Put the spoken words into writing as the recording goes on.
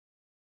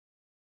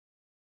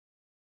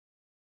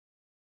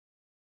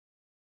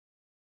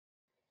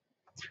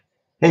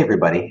Hey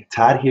everybody,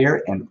 Todd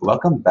here, and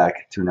welcome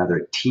back to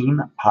another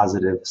Team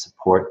Positive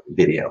Support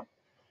video.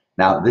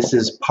 Now, this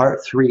is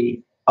part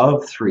 3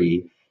 of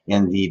 3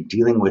 in the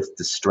dealing with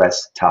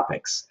distress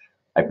topics.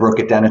 I broke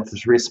it down into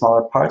 3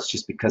 smaller parts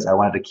just because I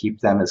wanted to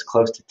keep them as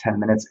close to 10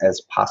 minutes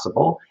as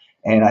possible,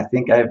 and I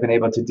think I've been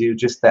able to do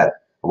just that.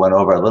 I went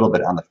over a little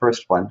bit on the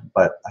first one,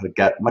 but I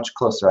got much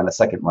closer on the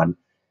second one,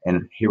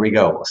 and here we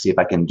go. We'll see if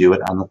I can do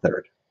it on the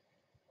third.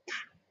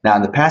 Now,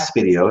 in the past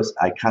videos,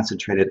 I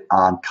concentrated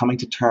on coming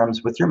to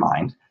terms with your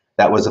mind.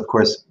 That was, of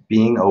course,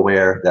 being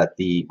aware that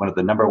one of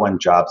the #1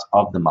 jobs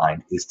of the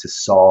mind is to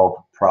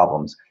solve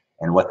problems,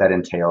 and what that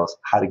entails,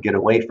 how to get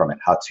away from it,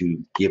 how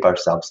to give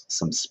ourselves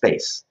some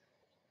space.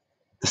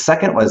 The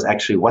second was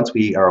actually, once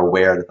we are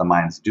aware that the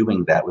mind is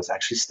doing that, was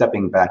actually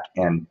stepping back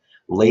and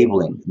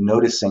labeling,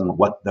 noticing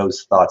what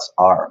those thoughts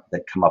are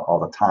that come up all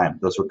the time,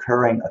 those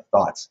recurring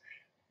thoughts,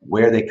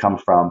 where they come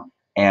from,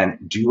 and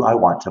do I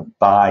want to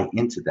buy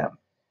into them?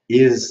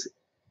 Is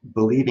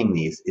believing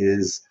these,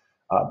 is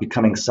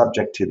becoming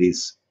subject to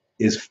these,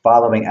 is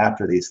following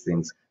after these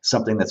things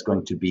something that's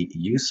going to be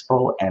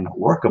useful and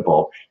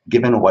workable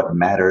given what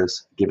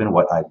matters, given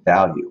what I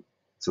value?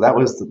 So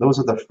those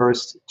are the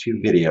first 2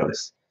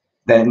 videos.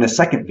 Then in the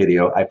second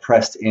video, I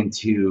pressed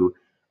into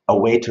a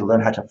way to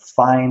learn how to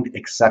find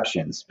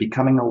exceptions,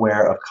 becoming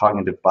aware of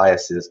cognitive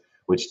biases,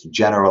 which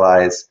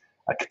generalize,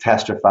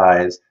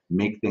 catastrophize,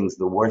 make things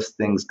the worst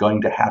things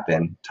going to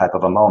happen type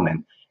of a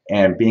moment,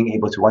 and being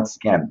able to once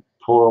again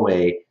pull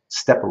away,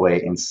 step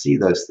away, and see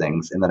those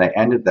things. And then I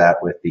ended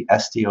that with the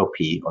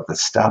STOP, or the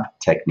stop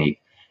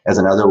technique, as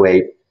another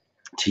way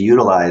to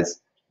utilize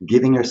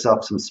giving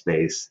yourself some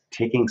space,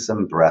 taking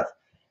some breath,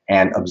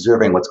 and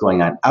observing what's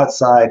going on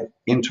outside,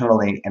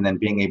 internally, and then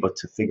being able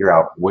to figure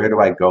out, where do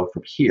I go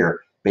from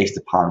here based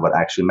upon what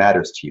actually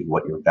matters to you,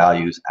 what your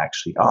values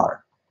actually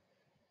are.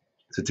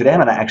 So today I'm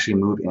going to actually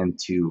move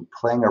into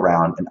playing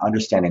around and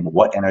understanding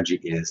what energy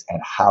is and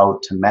how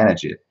to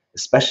manage it,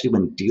 especially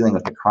when dealing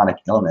with a chronic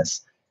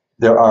illness.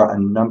 There are a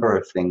number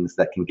of things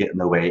that can get in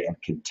the way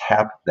and can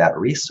tap that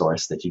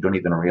resource that you don't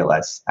even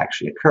realize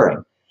actually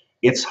occurring.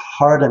 It's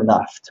hard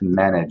enough to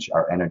manage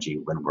our energy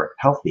when we're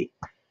healthy.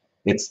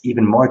 It's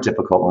even more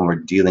difficult when we're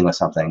dealing with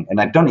something,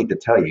 and I don't need to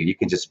tell you, you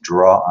can just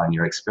draw on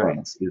your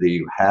experience. Either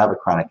you have a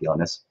chronic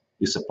illness,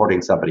 you're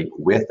supporting somebody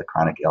with a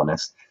chronic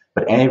illness,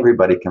 but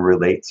everybody can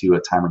relate to a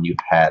time when you've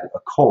had a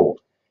cold.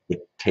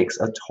 It takes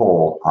a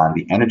toll on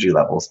the energy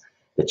levels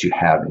that you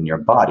have in your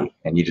body,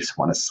 and you just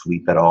want to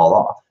sleep it all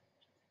off.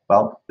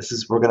 Well,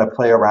 we're going to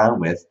play around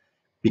with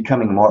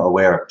becoming more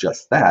aware of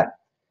just that,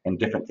 and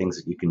different things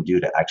that you can do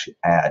to actually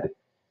add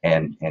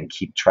and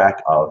keep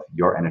track of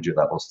your energy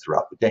levels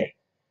throughout the day.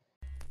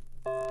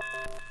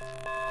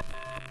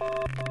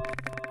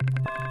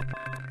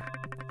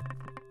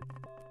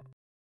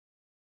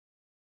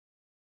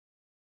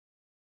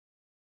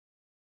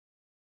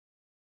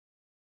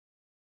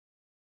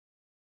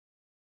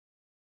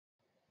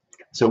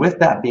 So with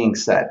that being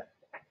said,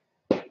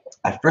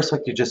 I first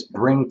like to just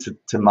bring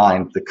to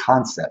mind the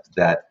concept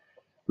that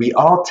we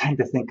all tend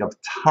to think of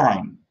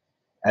time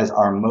as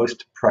our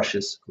most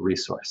precious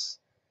resource.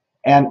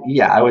 And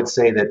yeah, I would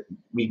say that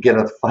we get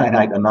a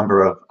finite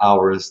number of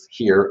hours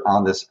here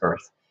on this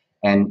earth,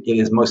 and it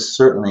is most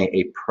certainly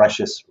a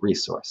precious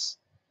resource.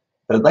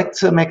 But I'd like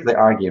to make the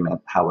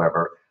argument,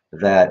 however,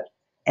 that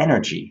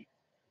energy,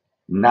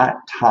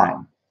 not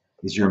time,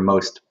 is your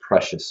most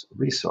precious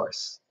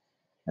resource.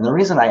 And the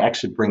reason I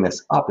actually bring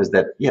this up is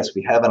that, yes,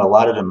 we have an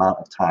allotted amount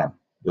of time,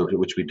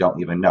 which we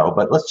don't even know,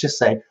 but let's just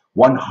say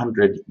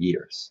 100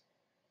 years.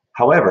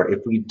 However, if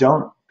we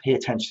don't pay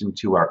attention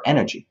to our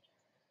energy,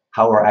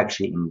 how we're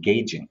actually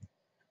engaging,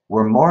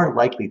 we're more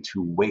likely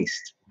to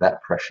waste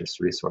that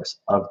precious resource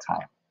of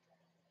time.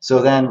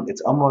 So then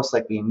it's almost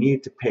like we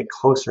need to pay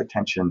closer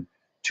attention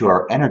to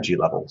our energy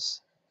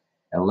levels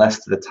and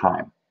less to the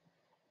time.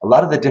 A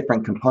lot of the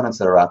different components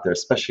that are out there,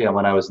 especially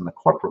when I was in the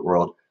corporate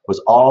world, was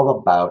all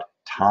about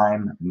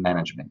time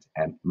management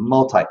and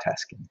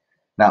multitasking.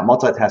 Now,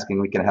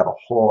 multitasking we can have a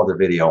whole other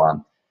video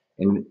on,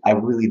 and I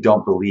really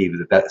don't believe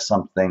that that's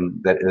something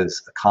that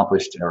is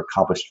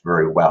accomplished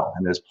very well,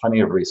 and there's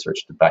plenty of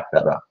research to back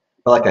that up.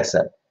 But like I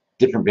said,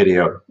 different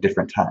video,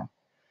 different time.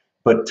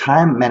 But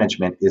time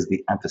management is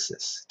the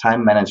emphasis.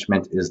 Time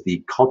management is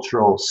the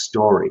cultural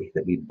story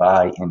that we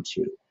buy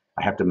into.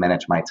 I have to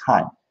manage my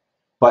time.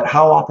 But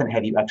how often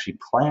have you actually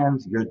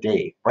planned your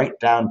day right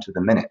down to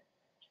the minute?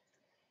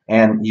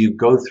 And you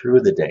go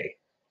through the day,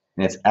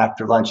 and it's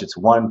after lunch, it's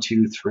 1,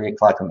 2, 3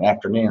 o'clock in the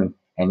afternoon,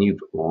 and you've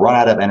run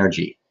out of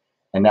energy.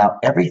 And now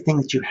everything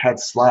that you had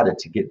slotted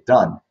to get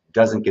done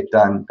doesn't get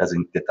done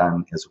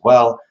as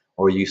well,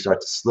 or you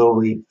start to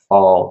slowly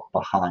fall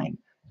behind.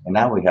 And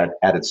now we had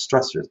added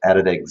stressors,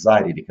 added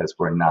anxiety, because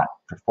we're not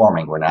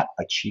performing, we're not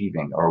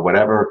achieving, or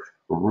whatever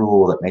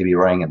rule that may be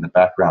running in the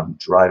background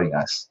driving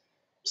us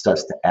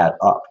starts to add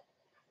up.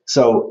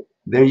 So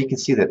there you can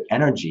see that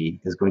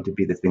energy is going to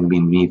be the thing we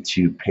need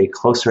to pay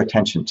closer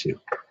attention to.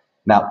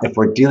 Now, if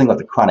we're dealing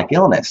with a chronic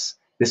illness,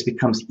 this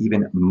becomes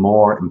even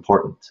more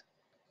important,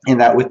 in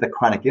that with the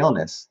chronic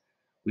illness,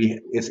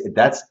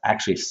 That's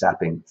actually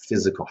sapping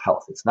physical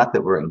health. It's not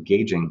that we're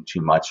engaging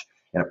too much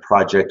in a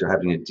project or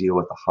having to deal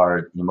with a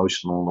hard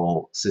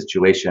emotional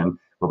situation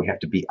where we have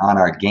to be on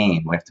our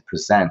game, we have to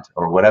present,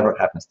 or whatever it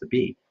happens to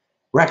be.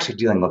 We're actually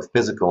dealing with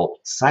physical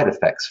side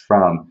effects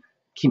from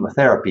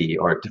chemotherapy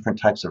or different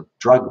types of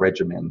drug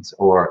regimens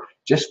or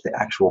just the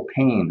actual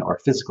pain or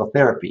physical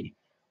therapy.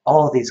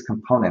 All of these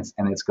components,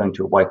 and it's going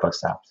to wipe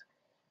us out.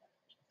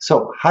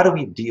 So how do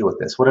we deal with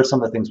this? What are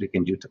some of the things we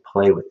can do to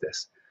play with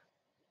this?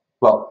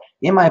 Well,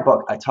 in my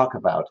book, I talk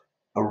about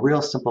a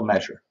real simple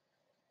measure.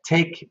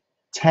 Take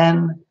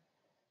 10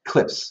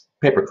 clips,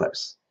 paper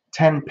clips,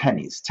 10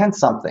 pennies, 10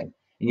 something,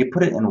 and you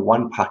put it in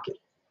one pocket.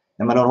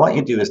 And what I want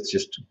you to do is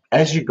just,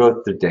 as you go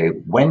through the day,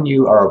 when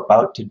you are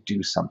about to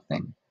do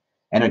something,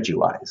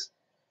 energy-wise,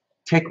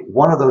 take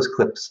one of those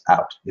clips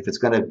out. If it's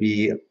going to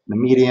be a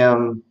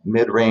medium,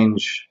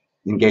 mid-range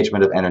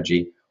engagement of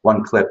energy,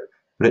 one clip,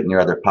 put it in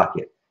your other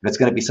pocket. If it's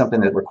going to be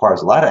something that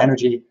requires a lot of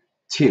energy,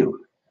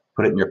 two,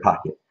 put it in your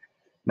pocket.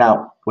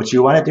 Now, what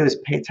you want to do is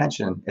pay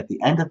attention at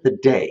the end of the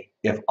day.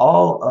 If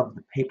all of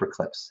the paper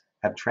clips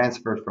have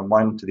transferred from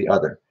one to the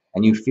other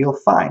and you feel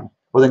fine,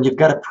 well, then you've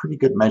got a pretty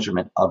good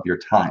measurement of your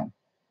time.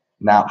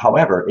 Now,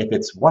 however, if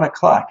it's 1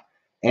 o'clock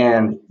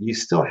and you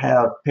still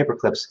have paper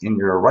clips in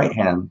your right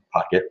hand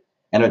pocket,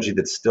 energy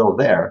that's still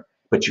there,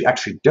 but you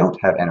actually don't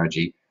have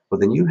energy, well,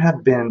 then you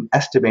have been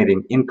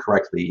estimating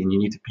incorrectly and you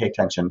need to pay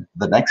attention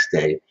the next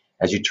day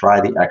as you try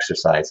the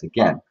exercise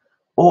again.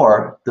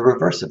 Or the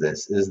reverse of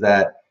this is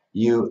that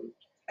you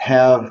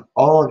have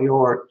all of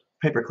your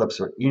paper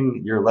clips are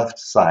in your left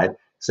side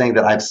saying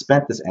that I've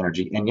spent this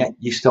energy, and yet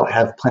you still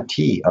have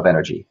plenty of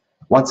energy.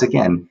 Once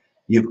again,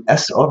 you've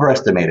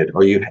overestimated,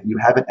 or you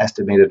haven't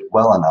estimated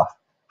well enough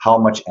how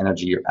much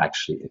energy you're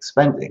actually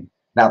expending.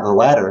 Now, the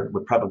latter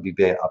would probably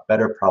be a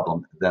better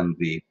problem than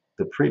the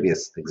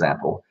previous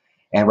example.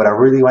 And what I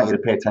really want you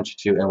to pay attention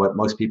to, and what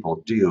most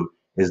people do,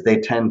 is they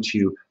tend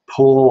to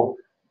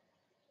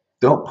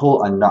don't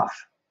pull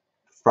enough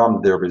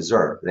from their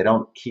reserve. They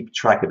don't keep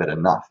track of it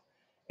enough,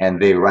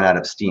 and they run out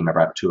of steam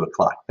about 2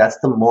 o'clock. That's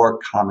the more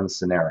common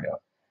scenario.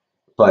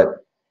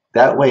 But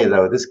that way,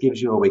 though, this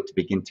gives you a way to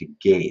begin to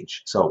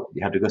gauge. So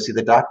you have to go see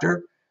the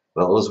doctor.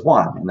 Well, it was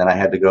one, and then I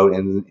had to go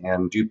in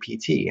and do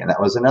PT, and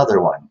that was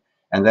another one.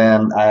 And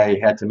then I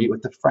had to meet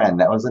with a friend.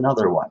 That was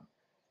another one.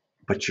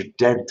 But you're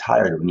dead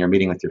tired when you're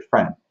meeting with your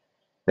friend.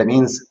 That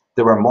means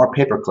there were more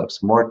paper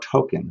clips, more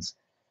tokens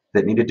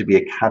that needed to be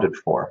accounted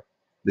for.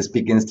 This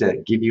begins to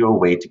give you a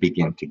way to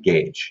begin to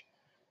gauge.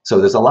 So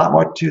there's a lot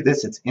more to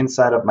this. It's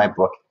inside of my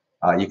book.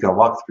 You can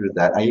walk through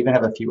that. I even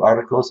have a few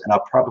articles, and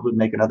I'll probably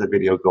make another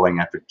video going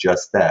after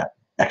just that.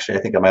 Actually,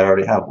 I think I might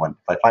already have one.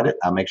 If I find it,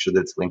 I'll make sure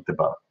that it's linked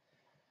above.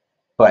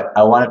 But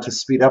I wanted to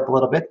speed up a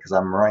little bit because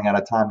I'm running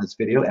out of time in this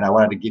video, and I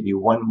wanted to give you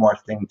one more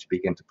thing to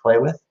begin to play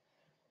with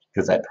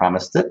because I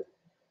promised it.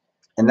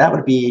 And that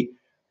would be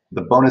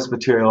the bonus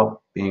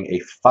material being a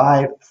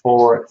 5,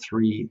 4,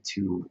 3,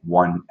 2,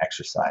 1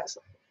 exercise.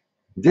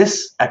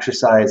 This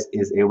exercise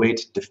is a way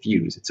to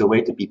diffuse. It's a way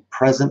to be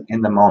present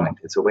in the moment.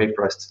 It's a way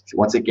for us to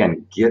once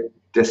again, get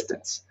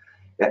distance.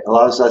 It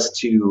allows us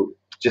to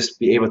just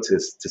be able to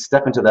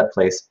step into that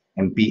place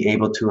and be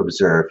able to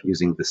observe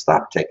using the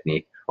stop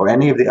technique or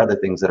any of the other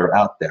things that are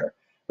out there.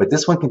 But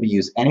this one can be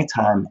used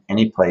anytime,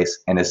 any place,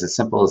 and is as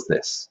simple as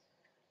this.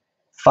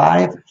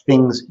 5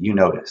 things you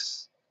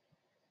notice.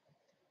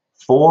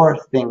 4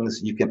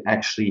 things you can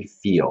actually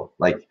feel,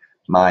 like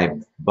my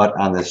butt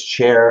on this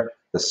chair,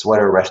 the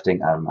sweater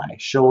resting on my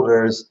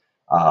shoulders,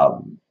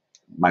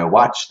 my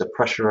watch, the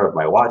pressure of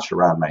my watch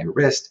around my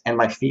wrist, and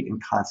my feet in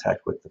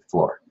contact with the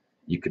floor.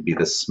 You could be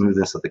the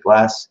smoothness of the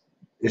glass.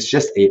 It's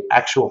just an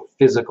actual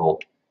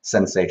physical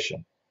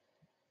sensation.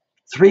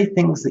 3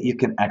 things that you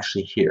can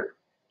actually hear.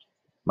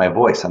 My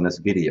voice on this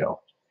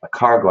video, a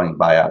car going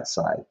by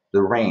outside,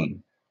 the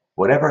rain,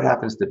 whatever it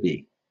happens to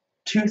be.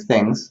 2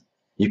 things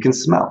you can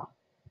smell.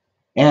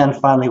 And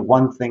finally,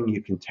 1 thing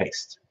you can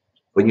taste.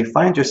 When you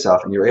find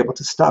yourself and you're able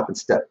to stop and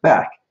step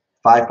back,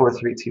 5, 4,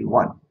 3, 2,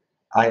 1.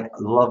 I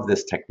love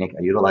this technique.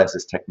 I utilize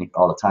this technique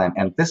all the time.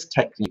 And this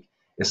technique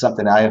is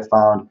something I have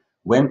found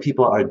when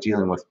people are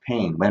dealing with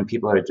pain, when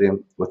people are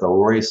dealing with a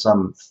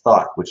worrisome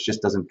thought, which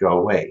just doesn't go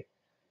away.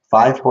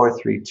 5, 4,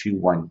 3, 2,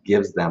 1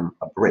 gives them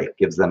a break,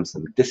 gives them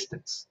some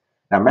distance.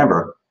 Now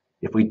remember,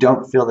 if we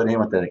don't fill that in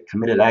with a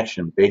committed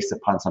action based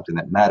upon something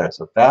that matters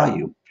of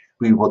value,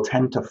 we will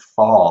tend to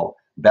fall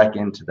back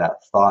into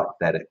that thought,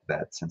 that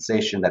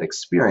sensation, that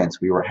experience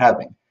we were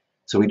having.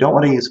 So we don't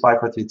want to use 5,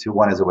 4, 3, 2,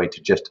 1 as a way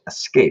to just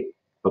escape,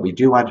 but we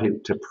do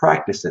want to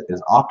practice it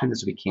as often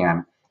as we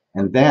can,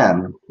 and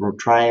then we're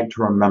trying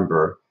to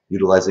remember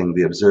utilizing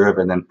the observe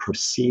and then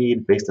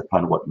proceed based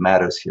upon what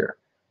matters here.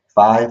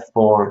 5,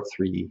 4,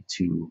 3,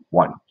 2,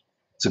 1.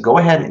 So go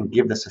ahead and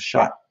give this a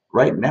shot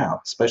right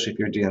now, especially if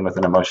you're dealing with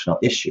an emotional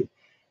issue.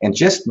 And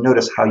just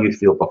notice how you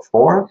feel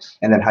before,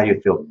 and then how you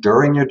feel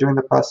during you're doing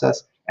the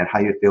process, and how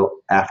you feel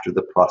after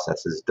the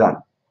process is done.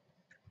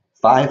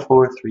 5,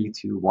 4, 3,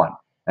 2, 1.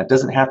 That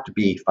doesn't have to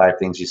be 5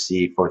 things you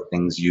see, 4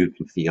 things you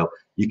can feel.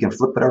 You can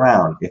flip it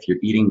around. If you're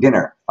eating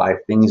dinner, 5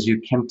 things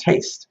you can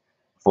taste,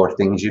 4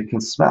 things you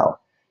can smell.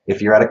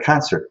 If you're at a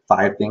concert,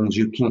 5 things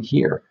you can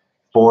hear,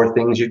 4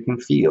 things you can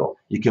feel.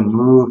 You can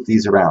move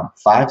these around.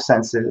 5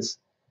 senses,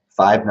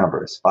 5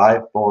 numbers.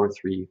 5, 4,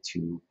 3,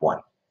 2, 1.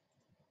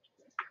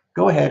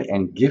 Go ahead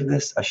and give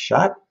this a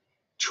shot.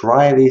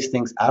 Try these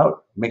things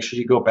out. Make sure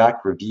you go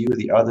back, review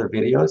the other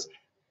videos.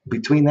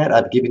 Between that,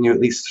 I've given you at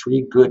least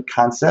 3 good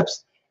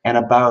concepts and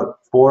about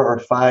 4 or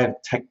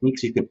 5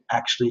 techniques you can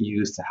actually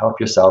use to help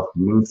yourself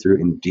move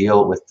through and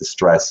deal with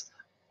distress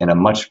in a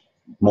much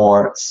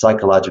more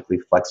psychologically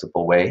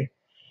flexible way.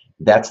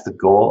 That's the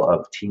goal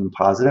of Team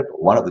Positive,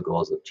 one of the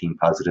goals of Team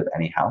Positive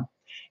anyhow.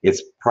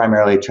 It's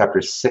primarily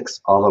chapter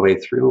 6 all the way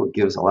through. It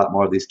gives a lot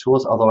more of these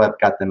tools, although I've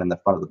got them in the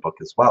front of the book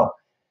as well.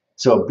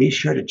 So be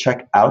sure to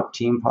check out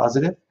Team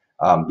Positive.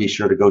 Be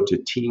sure to go to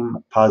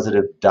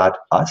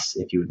teampositive.us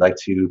if you would like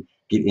to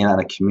get in on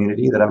a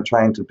community that I'm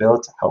trying to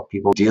build to help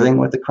people dealing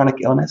with the chronic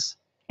illness.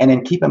 And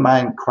then keep in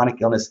mind,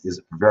 chronic illness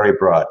is very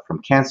broad,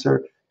 from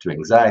cancer to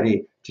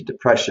anxiety to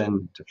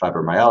depression to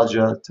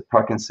fibromyalgia to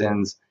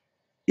Parkinson's.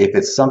 If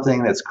it's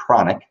something that's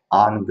chronic,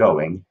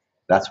 ongoing,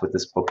 that's what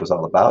this book was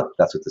all about.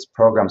 That's what this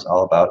program's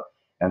all about.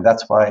 And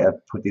that's why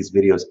I've put these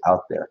videos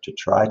out there, to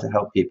try to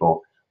help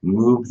people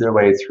move their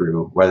way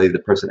through, whether the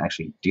person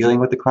actually dealing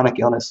with the chronic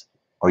illness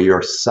or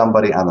you're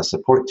somebody on the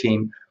support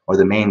team or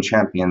the main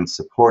champion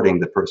supporting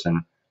the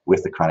person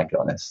with the chronic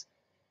illness.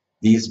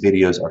 These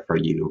videos are for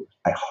you.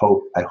 I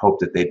hope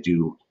that they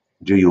do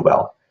you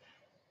well.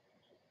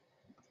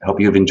 I hope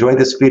you've enjoyed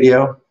this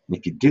video.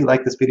 If you do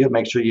like this video,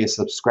 make sure you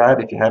subscribe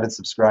if you haven't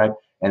subscribed,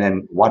 and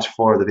then watch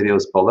for the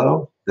videos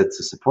below that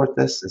to support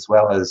this, as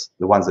well as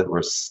the ones that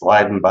were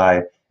sliding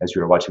by as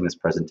you were watching this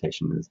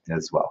presentation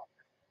as well.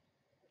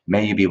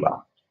 May you be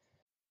well.